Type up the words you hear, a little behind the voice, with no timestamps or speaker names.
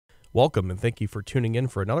Welcome and thank you for tuning in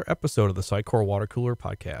for another episode of the Sitecore Water Cooler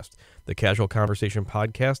Podcast, the casual conversation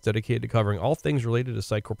podcast dedicated to covering all things related to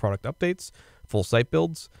Sitecore product updates, full site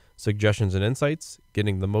builds, suggestions and insights,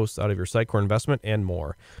 getting the most out of your Sitecore investment, and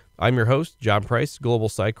more. I'm your host, Jon Price, Global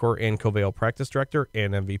Sitecore and Coveo Practice Director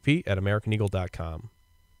and MVP at AmericanEagle.com.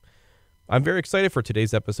 I'm very excited for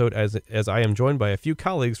today's episode as I am joined by a few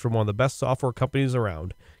colleagues from one of the best software companies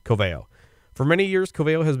around, Coveo. For many years,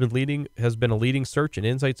 Coveo has been a leading search and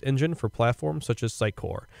insights engine for platforms such as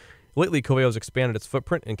Sitecore. Lately, Coveo has expanded its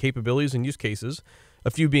footprint and capabilities and use cases,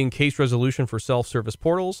 a few being case resolution for self-service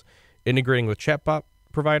portals, integrating with chatbot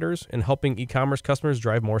providers, and helping e-commerce customers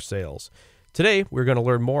drive more sales. Today, we're going to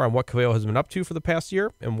learn more on what Coveo has been up to for the past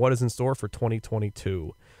year and what is in store for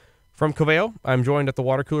 2022. From Coveo, I'm joined at the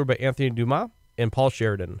water cooler by Anthony Dumas and Paul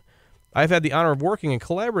Sheridan. I've had the honor of working and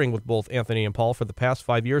collaborating with both Anthony and Paul for the past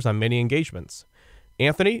 5 years on many engagements.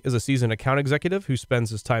 Anthony is a seasoned account executive who spends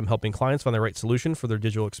his time helping clients find the right solution for their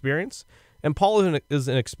digital experience, and Paul is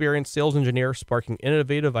an experienced sales engineer sparking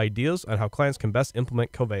innovative ideas on how clients can best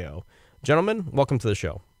implement Coveo. Gentlemen, welcome to the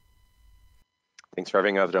show. Thanks for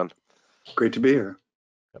having us, John. Great to be here.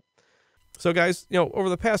 So guys, over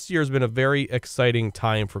the past year has been a very exciting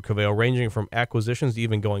time for Coveo, ranging from acquisitions to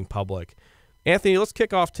even going public. Anthony, let's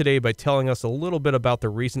kick off today by telling us a little bit about the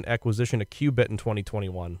recent acquisition of Qubit in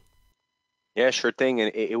 2021. Yeah, sure thing.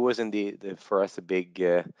 And it was indeed for us a big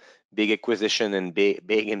acquisition and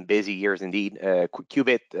big and busy years indeed.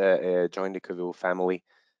 Qubit joined the Coveo family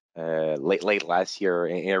late last year,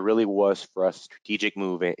 and it really was for us a strategic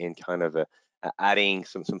move in kind of adding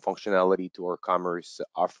some functionality to our commerce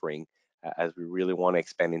offering as we really want to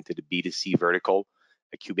expand into the B2C vertical.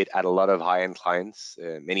 Qubit had a lot of high-end clients,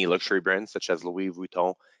 many luxury brands such as Louis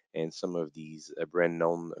Vuitton and some of these brands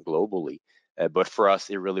known globally. But for us,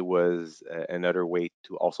 it really was another way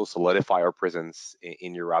to also solidify our presence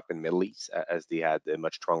in Europe and Middle East, as they had a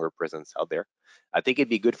much stronger presence out there. I think it'd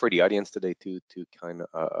be good for the audience today to kind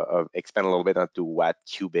of expand a little bit onto what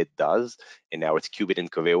Qubit does. And now it's Qubit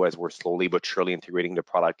and Coveo as we're slowly but surely integrating the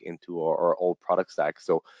product into our old product stack.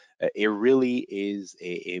 So it really is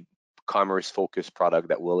a commerce-focused product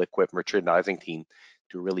that will equip merchandising team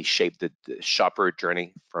to really shape the shopper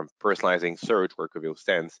journey from personalizing search, where Coveo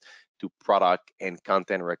stands, to product and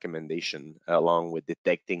content recommendation, along with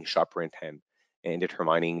detecting shopper intent and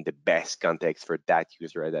determining the best context for that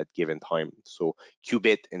user at that given time. So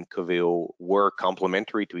Qubit and Coveo were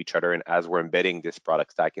complementary to each other, and as we're embedding this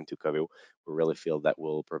product stack into Coveo, we really feel that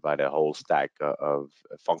will provide a whole stack of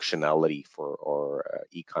functionality for our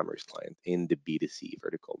e-commerce client in the B2C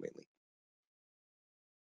vertical mainly.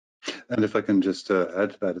 And if I can just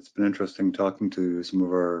add to that, it's been interesting talking to some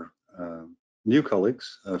of our new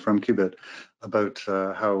colleagues from Qubit about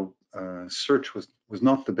how search was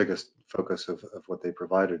not the biggest focus of what they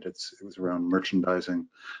provided. It was around merchandising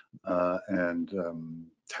and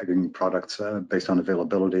tagging products based on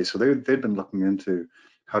availability. So they'd been looking into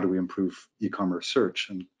how do we improve e-commerce search,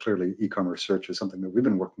 and clearly e-commerce search is something that we've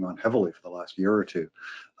been working on heavily for the last year or two.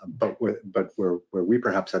 But where we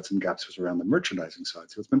perhaps had some gaps was around the merchandising side.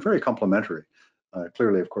 So it's been very complementary.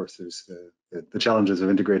 Clearly, of course, there's the challenges of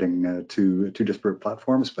integrating two disparate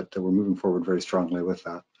platforms, but we're moving forward very strongly with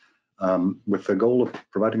that, with the goal of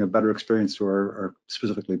providing a better experience to our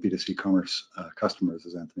specifically B2C commerce customers,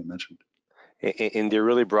 as Anthony mentioned. And they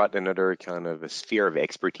really brought another kind of a sphere of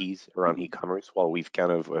expertise around e-commerce, while we've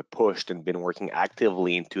kind of pushed and been working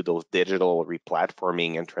actively into those digital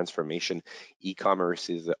replatforming and transformation.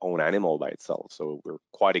 E-commerce is its own animal by itself. So we're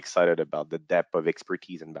quite excited about the depth of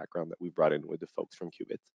expertise and background that we brought in with the folks from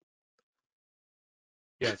Qubit.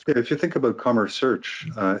 Yeah, if you think about commerce search,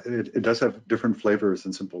 it does have different flavors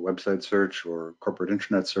than simple website search or corporate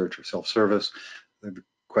internet search or self-service. The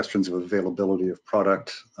questions of availability of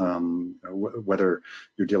product, whether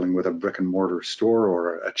you're dealing with a brick and mortar store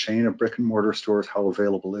or a chain of brick and mortar stores, how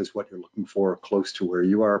available is what you're looking for close to where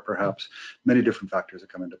you are, perhaps. Many different factors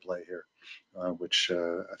that come into play here, which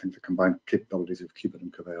I think the combined capabilities of Qubit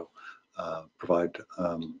and Coveo provide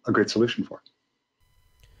a great solution for.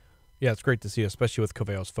 Yeah, it's great to see, especially with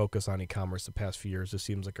Coveo's focus on e-commerce the past few years. It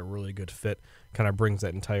seems like a really good fit, kind of brings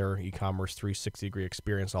that entire e-commerce 360-degree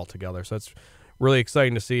experience all together. So it's really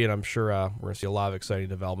exciting to see, and I'm sure we're going to see a lot of exciting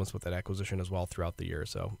developments with that acquisition as well throughout the year.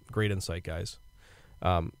 So great insight, guys.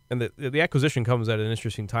 And the acquisition comes at an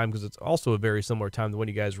interesting time because it's also a very similar time to when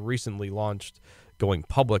you guys recently launched going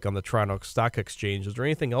public on the Toronto Stock Exchange. Is there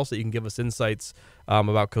anything else that you can give us insights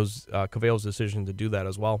about Coveo's decision to do that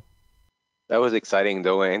as well? That was exciting,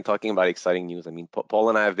 though. And talking about exciting news, I mean, Paul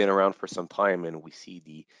and I have been around for some time, and we see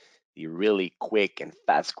the really quick and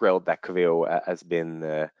fast growth that Coveo has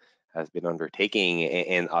been has been undertaking,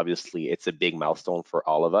 and obviously it's a big milestone for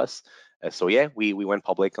all of us. So yeah, we went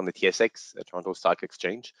public on the TSX, Toronto Stock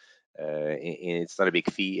Exchange, and it's not a big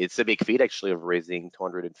fee. It's a big feat actually of raising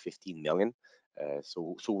 215 million.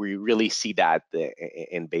 So we really see that,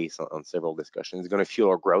 and based on several discussions, it's going to fuel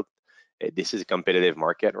our growth. This is a competitive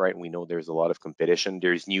market, right? We know there's a lot of competition.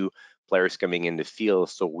 There's new players coming in the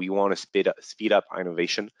field, so we want to speed up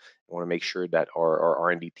innovation. We want to make sure that our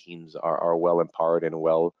R&D teams are well empowered and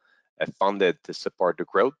well funded to support the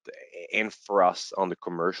growth. And for us on the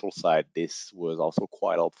commercial side, this was also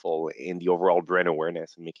quite helpful in the overall brand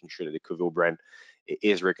awareness and making sure that the Coveo brand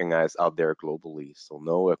is recognized out there globally. So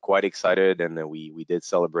no, quite excited, and we did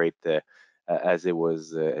celebrate as it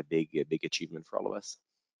was a big achievement for all of us.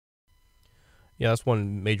 Yeah, that's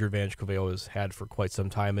one major advantage Coveo has had for quite some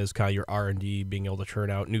time is kind of your R&D being able to churn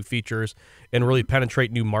out new features and really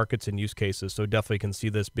penetrate new markets and use cases. So definitely can see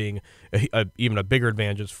this being even a bigger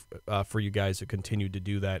advantage for you guys to continue to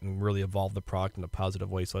do that and really evolve the product in a positive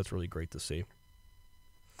way. So that's really great to see.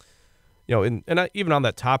 You know, and even on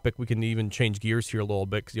that topic, we can even change gears here a little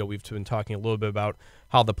bit because we've been talking a little bit about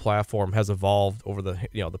how the platform has evolved over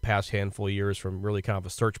the past handful of years from really kind of a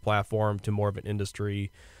search platform to more of an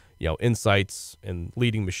industry, insights and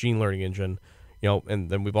leading machine learning engine,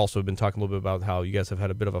 and then we've also been talking a little bit about how you guys have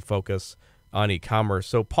had a bit of a focus on e-commerce.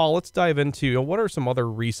 So Paul, let's dive into what are some other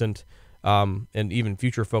recent and even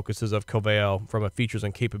future focuses of Coveo from a features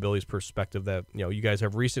and capabilities perspective that you guys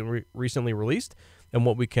have recently released, and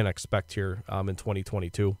what we can expect here in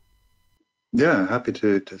 2022. Yeah, happy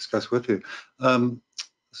to discuss with you.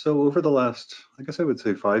 So over the last, I guess I would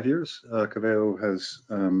say 5 years, Coveo has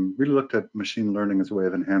really looked at machine learning as a way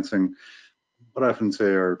of enhancing what I often say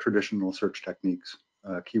are traditional search techniques,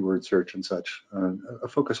 keyword search and such. A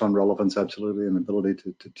focus on relevance, absolutely, and ability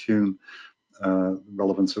to tune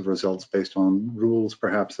relevance of results based on rules,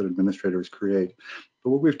 perhaps, that administrators create.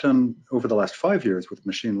 But what we've done over the last 5 years with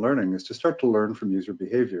machine learning is to start to learn from user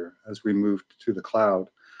behavior. As we moved to the cloud,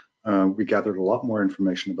 we gathered a lot more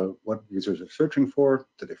information about what users are searching for.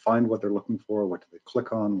 Did they find what they're looking for? What do they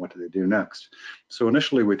click on? What do they do next? So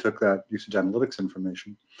initially, we took that usage analytics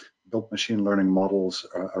information, built machine learning models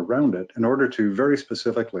around it in order to very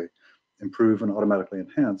specifically improve and automatically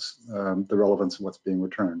enhance the relevance of what's being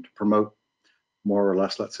returned, to promote more or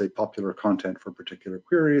less, let's say, popular content for particular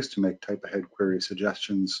queries, to make type-ahead query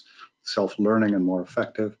suggestions self-learning and more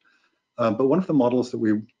effective. But one of the models that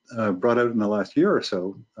we brought out in the last year or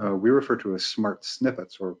so, we refer to as smart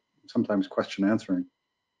snippets, or sometimes question answering.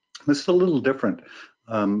 This is a little different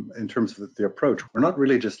in terms of the approach. We're not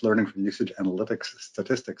really just learning from usage analytics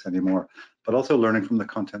statistics anymore, but also learning from the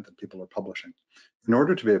content that people are publishing in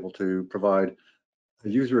order to be able to provide a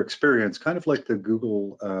user experience, kind of like the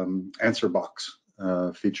Google answer box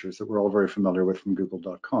features that we're all very familiar with from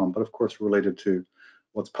google.com, but of course related to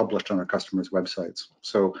what's published on our customers' websites.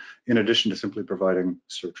 So in addition to simply providing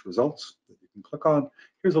search results that you can click on,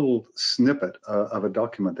 here's a little snippet of a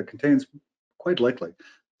document that contains quite likely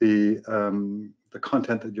the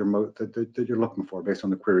content that you're looking for based on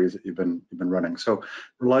the queries that you've been running. So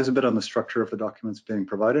relies a bit on the structure of the documents being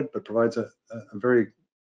provided, but provides a very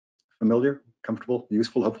familiar, comfortable,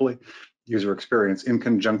 useful, hopefully, user experience in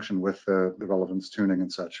conjunction with the relevance tuning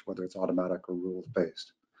and such, whether it's automatic or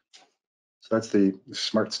rules-based. So that's the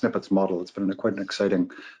smart snippets model. It's been quite an exciting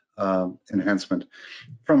enhancement.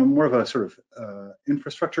 From more of a sort of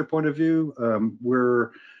infrastructure point of view, we're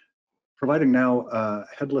providing now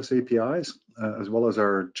headless APIs, as well as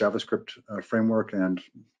our JavaScript framework and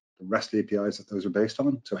the REST APIs that those are based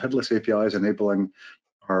on. So headless APIs enabling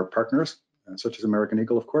our partners, such as American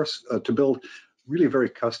Eagle, of course, to build really very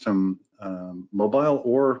custom mobile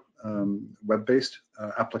or web-based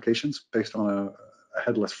applications based on a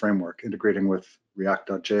headless framework, integrating with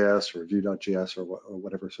React.js or Vue.js or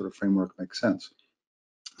whatever sort of framework makes sense.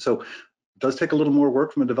 So it does take a little more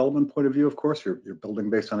work from a development point of view, of course. You're building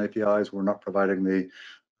based on APIs. We're not providing the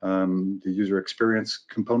user experience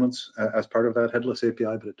components as part of that headless API,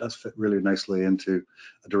 but it does fit really nicely into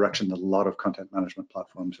a direction that a lot of content management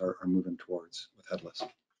platforms are moving towards with headless.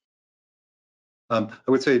 I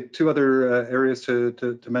would say two other areas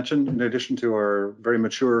to mention, in addition to our very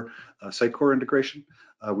mature Sitecore integration.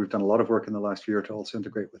 We've done a lot of work in the last year to also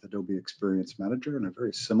integrate with Adobe Experience Manager in a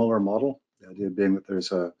very similar model. The idea being that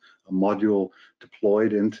there's a module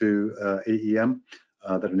deployed into AEM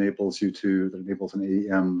that enables an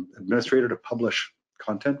AEM administrator to publish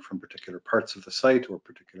content from particular parts of the site or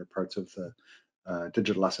particular parts of the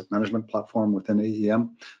digital asset management platform within AEM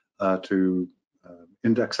to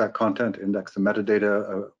index that content, index the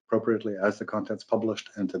metadata appropriately as the content's published,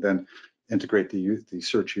 and to then integrate the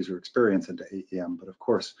search user experience into AEM, but of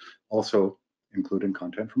course also including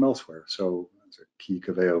content from elsewhere. So it's a key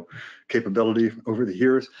Coveo capability over the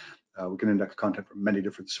years. We can index content from many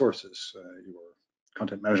different sources, your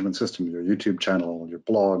content management system, your YouTube channel, your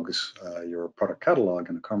blogs, your product catalog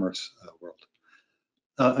in the commerce world.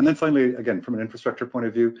 And then finally, again, from an infrastructure point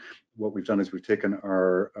of view, what we've done is we've taken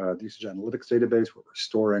our usage analytics database, where we're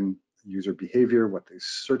storing user behavior, what they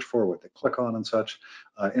search for, what they click on and such,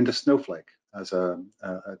 into Snowflake as a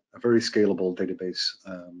very scalable database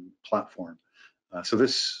platform. So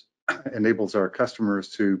this enables our customers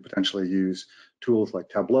to potentially use tools like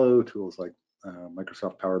Tableau, tools like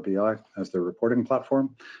Microsoft Power BI as their reporting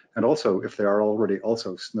platform. And also, if they are already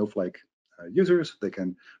also Snowflake users, they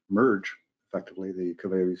can merge effectively the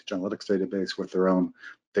Coveo Usage Analytics database with their own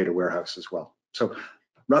data warehouse as well. So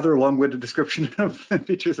rather a long-winded description of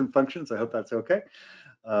features and functions. I hope that's okay.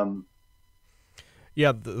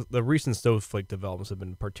 Yeah, the recent Snowflake developments have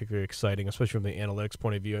been particularly exciting, especially from the analytics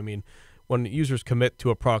point of view. I mean, when users commit to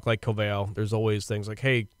a product like Coveo, there's always things like,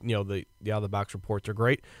 hey, the out-of-the-box reports are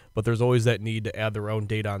great, but there's always that need to add their own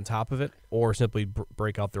data on top of it, or simply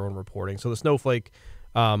break out their own reporting. So the Snowflake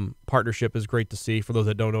partnership is great to see. For those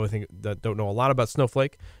that don't know a lot about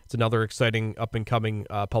Snowflake, it's another exciting up-and-coming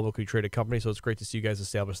publicly traded company, so it's great to see you guys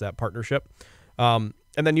establish that partnership.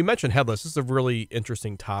 And then you mentioned headless. This is a really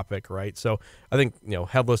interesting topic, right? So I think,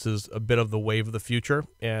 headless is a bit of the wave of the future.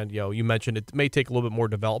 And, you mentioned it may take a little bit more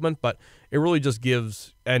development, but it really just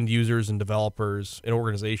gives end users and developers and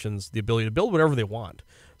organizations the ability to build whatever they want.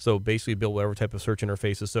 So basically build whatever type of search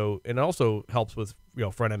interfaces. So, and it also helps with,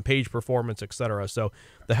 front-end page performance, et cetera. So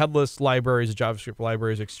the headless libraries, the JavaScript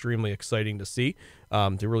library is extremely exciting to see,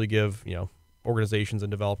 to really give, organizations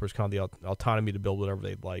and developers kind of the autonomy to build whatever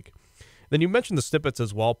they'd like. Then you mentioned the snippets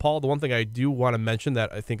as well, Paul. The one thing I do want to mention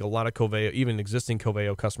that I think a lot of Coveo, even existing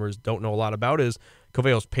Coveo customers, don't know a lot about is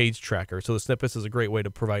Coveo's page tracker. So the snippets is a great way to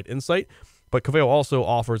provide insight, but Coveo also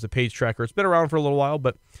offers a page tracker. It's been around for a little while,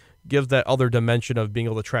 but gives that other dimension of being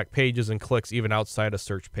able to track pages and clicks even outside of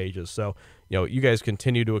search pages. So, you guys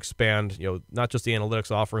continue to expand, not just the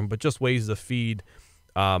analytics offering, but just ways to feed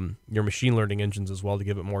your machine learning engines as well to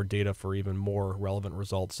give it more data for even more relevant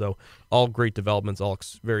results. So all great developments, all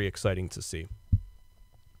very exciting to see.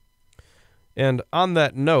 And on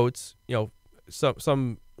that note,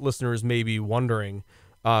 some listeners may be wondering,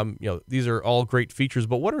 these are all great features,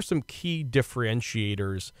 but what are some key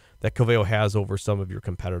differentiators that Coveo has over some of your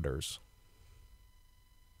competitors?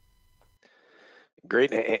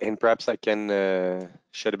 Great, and perhaps I can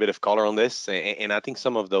shed a bit of color on this, and I think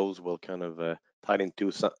some of those will kind of tie into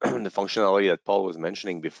some the functionality that Paul was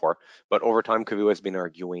mentioning before. But over time, Coveo has been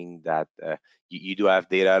arguing that you do have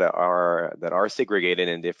data that are segregated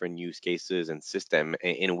in different use cases and system,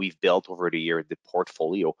 and we've built over the year the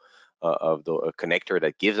portfolio of the connector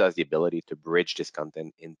that gives us the ability to bridge this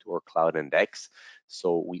content into our cloud index.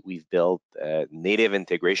 So we've built native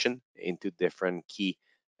integration into different key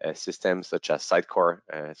systems such as Sitecore,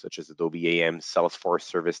 such as Adobe AM, Salesforce,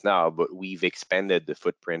 ServiceNow, but we've expanded the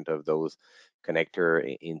footprint of those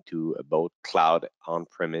connector into both cloud,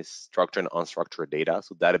 on-premise, structured and unstructured data.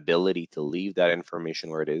 So that ability to leave that information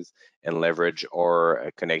where it is and leverage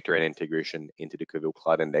our connector and integration into the Coveo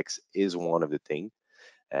Cloud Index is one of the things.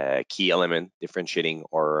 Key element differentiating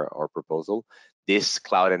our proposal. This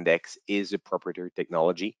cloud index is a proprietary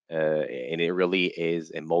technology, and it really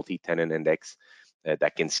is a multi-tenant index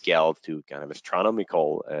that can scale to kind of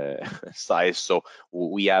astronomical size. So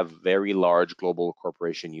we have very large global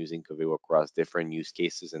corporation using Coveo across different use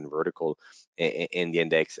cases and vertical, and the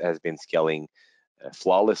index has been scaling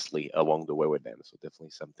flawlessly along the way with them. So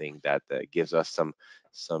definitely something that gives us some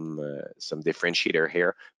differentiator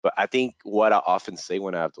here. But I think what I often say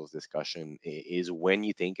when I have those discussions is when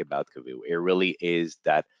you think about Coveo, it really is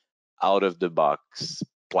that out of the box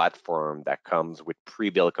platform that comes with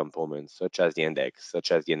pre-built components such as the index,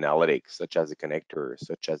 such as the analytics, such as the connector,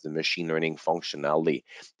 such as the machine learning functionality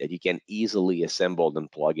that you can easily assemble and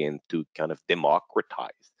plug in to kind of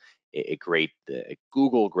democratize a great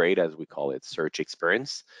Google grade, as we call it, search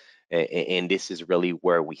experience. And this is really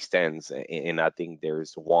where we stand. And I think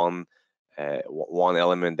there's one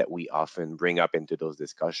element that we often bring up into those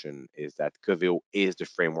discussions is that Coveo is the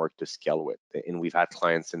framework to scale with. And we've had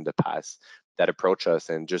clients in the past that approach us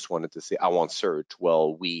and just wanted to say, I want search.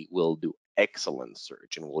 Well, we will do excellent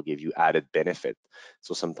search and we'll give you added benefit.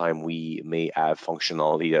 So sometimes we may have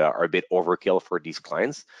functionality that are a bit overkill for these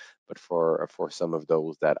clients, but for some of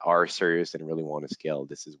those that are serious and really want to scale,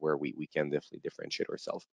 this is where we can definitely differentiate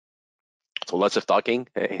ourselves. So lots of talking,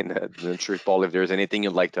 and I'm not sure, Paul, if there's anything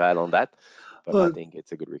you'd like to add on that, but I think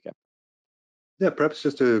it's a good recap. Yeah, perhaps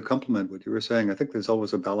just to complement what you were saying, I think there's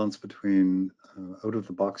always a balance between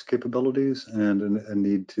out-of-the-box capabilities and a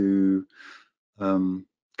need to um,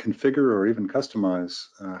 configure or even customize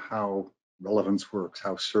how relevance works,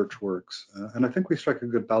 how search works. And I think we strike a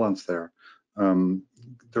good balance there. Um,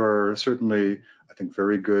 there are certainly, I think,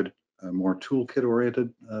 very good, more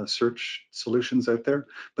toolkit-oriented search solutions out there,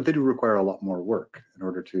 but they do require a lot more work in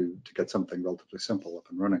order to get something relatively simple up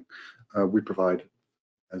and running. We provide,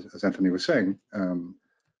 as Anthony was saying,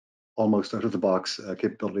 almost out of the box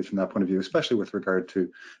capabilities from that point of view, especially with regard to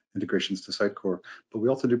integrations to Sitecore. But we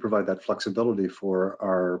also do provide that flexibility for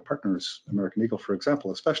our partners, American Eagle, for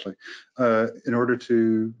example, especially, in order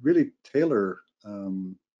to really tailor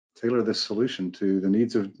this solution to the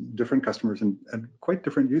needs of different customers and quite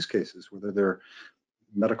different use cases, whether they're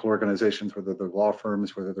medical organizations, whether they're law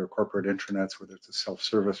firms, whether they're corporate intranets, whether it's a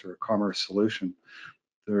self-service or a commerce solution.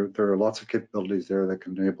 There are lots of capabilities there that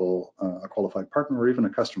can enable a qualified partner or even a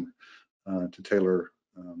customer to tailor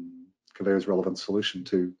Coveo's relevant solution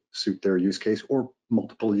to suit their use case or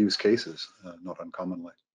multiple use cases, not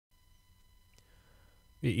uncommonly.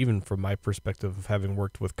 Even from my perspective of having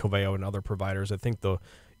worked with Coveo and other providers, I think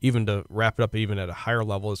even to wrap it up even at a higher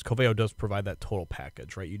level is Coveo does provide that total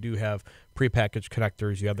package, right? You do have prepackaged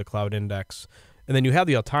connectors, you have the cloud index, and then you have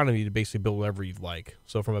the autonomy to basically build whatever you'd like.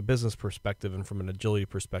 So from a business perspective and from an agility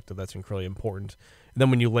perspective, that's incredibly important. And then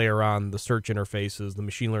when you layer on the search interfaces, the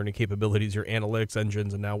machine learning capabilities, your analytics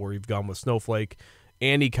engines, and now where you've gone with Snowflake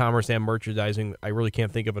and e-commerce and merchandising, I really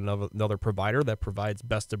can't think of another provider that provides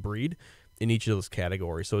best of breed in each of those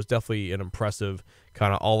categories. So it's definitely an impressive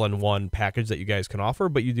kind of all-in-one package that you guys can offer,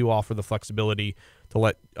 but you do offer the flexibility to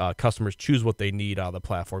let customers choose what they need out of the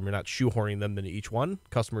platform. You're not shoehorning them into each one.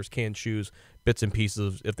 Customers can choose bits and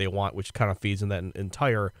pieces if they want, which kind of feeds in that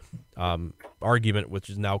entire argument, which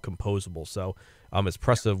is now composable. So it's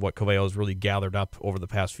impressive what Coveo has really gathered up over the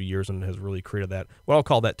past few years and has really created that, what I'll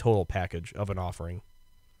call that total package of an offering.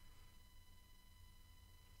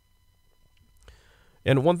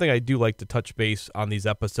 And one thing I do like to touch base on these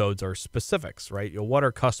episodes are specifics, right? What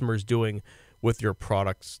are customers doing with your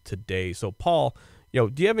products today? So, Paul,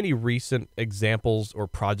 do you have any recent examples or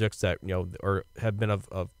projects that or have been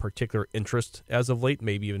of particular interest as of late?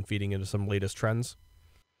 Maybe even feeding into some latest trends.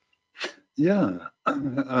 Yeah,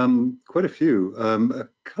 quite a few. A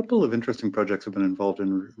couple of interesting projects I've been involved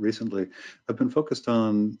in recently have been focused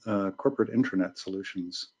on corporate intranet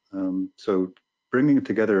solutions. So bringing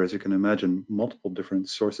together, as you can imagine, multiple different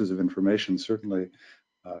sources of information, certainly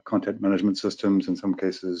content management systems, in some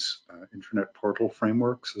cases, intranet portal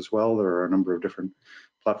frameworks as well. There are a number of different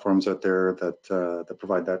platforms out there that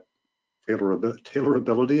provide that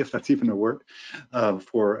tailorability, if that's even a word,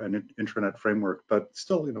 for an intranet framework, but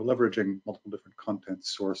still, leveraging multiple different content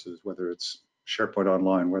sources, whether it's SharePoint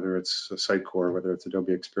Online, whether it's a Sitecore, whether it's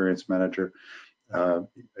Adobe Experience Manager,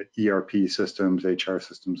 ERP systems, HR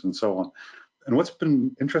systems, and so on. And what's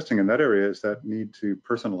been interesting in that area is that need to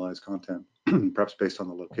personalize content, perhaps based on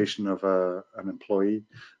the location of an employee,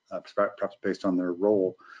 perhaps based on their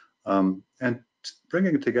role, and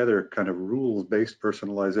bringing together kind of rules-based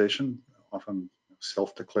personalization, often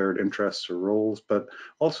self-declared interests or roles, but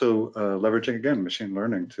also leveraging, again, machine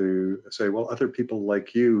learning to say, well, other people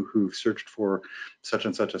like you who've searched for such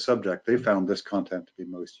and such a subject, they found this content to be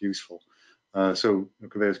most useful. So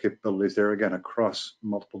Coveo's capabilities there, again, across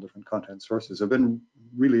multiple different content sources have been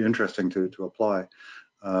really interesting to apply.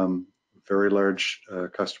 Very large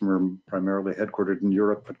customer, primarily headquartered in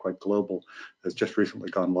Europe, but quite global, has just recently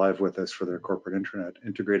gone live with us for their corporate intranet,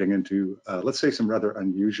 integrating into, let's say, some rather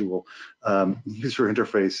unusual user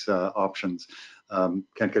interface options.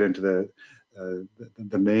 Can't get into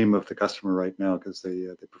the name of the customer right now because they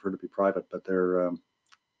prefer to be private, but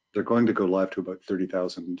they're going to go live to about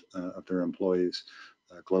 30,000 of their employees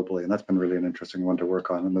globally, and that's been really an interesting one to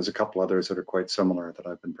work on. And there's a couple others that are quite similar that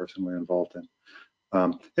I've been personally involved in.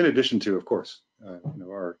 In addition to, of course,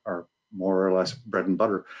 our more or less bread and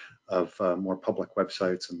butter of more public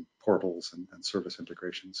websites and portals and service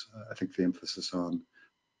integrations. I think the emphasis on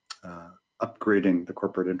upgrading the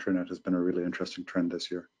corporate intranet has been a really interesting trend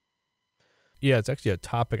this year. Yeah, it's actually a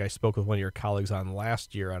topic I spoke with one of your colleagues on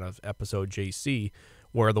last year on an episode JC,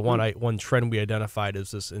 where the one trend we identified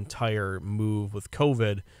is this entire move with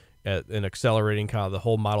COVID and accelerating kind of the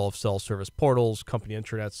whole model of self-service portals, company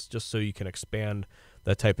intranets, just so you can expand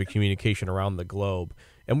that type of communication around the globe.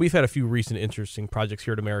 And we've had a few recent interesting projects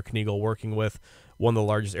here at American Eagle working with one of the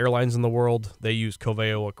largest airlines in the world. They use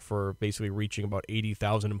Coveo for basically reaching about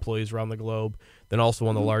 80,000 employees around the globe. Then also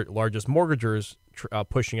one of the largest mortgagers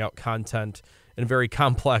pushing out content and very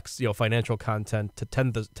complex, financial content to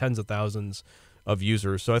tens of thousands of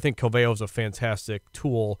users. So I think Coveo is a fantastic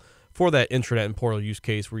tool for that intranet and portal use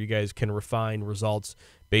case where you guys can refine results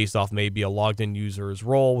based off maybe a logged in user's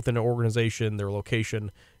role within an organization, their location,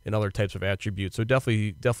 and other types of attributes. So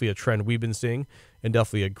definitely a trend we've been seeing, and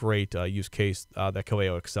definitely a great use case that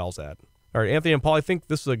Coveo excels at. All right, Anthony and Paul, I think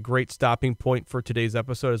this is a great stopping point for today's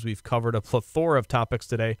episode, as we've covered a plethora of topics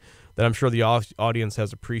today that I'm sure the audience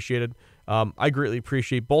has appreciated. I greatly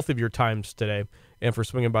appreciate both of your times today and for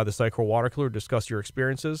swinging by the Sitecore Water Cooler to discuss your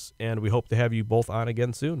experiences, and we hope to have you both on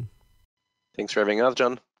again soon. Thanks for having us,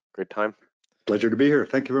 John. Great time. Pleasure to be here.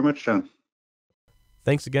 Thank you very much, John.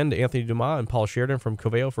 Thanks again to Anthony Dumas and Paul Sheridan from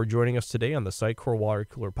Coveo for joining us today on the Sitecore Water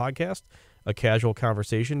Cooler podcast, a casual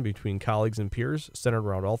conversation between colleagues and peers centered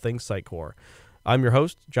around all things Sitecore. I'm your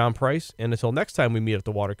host, Jon Price, and until next time we meet at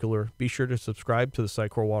the water cooler, be sure to subscribe to the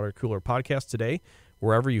Sitecore Water Cooler podcast today,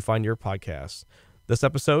 wherever you find your podcasts. This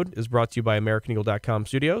episode is brought to you by AmericanEagle.com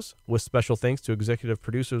Studios, with special thanks to executive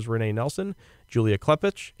producers Renee Nelson, Julia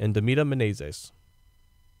Klepich, and Demita Menezes.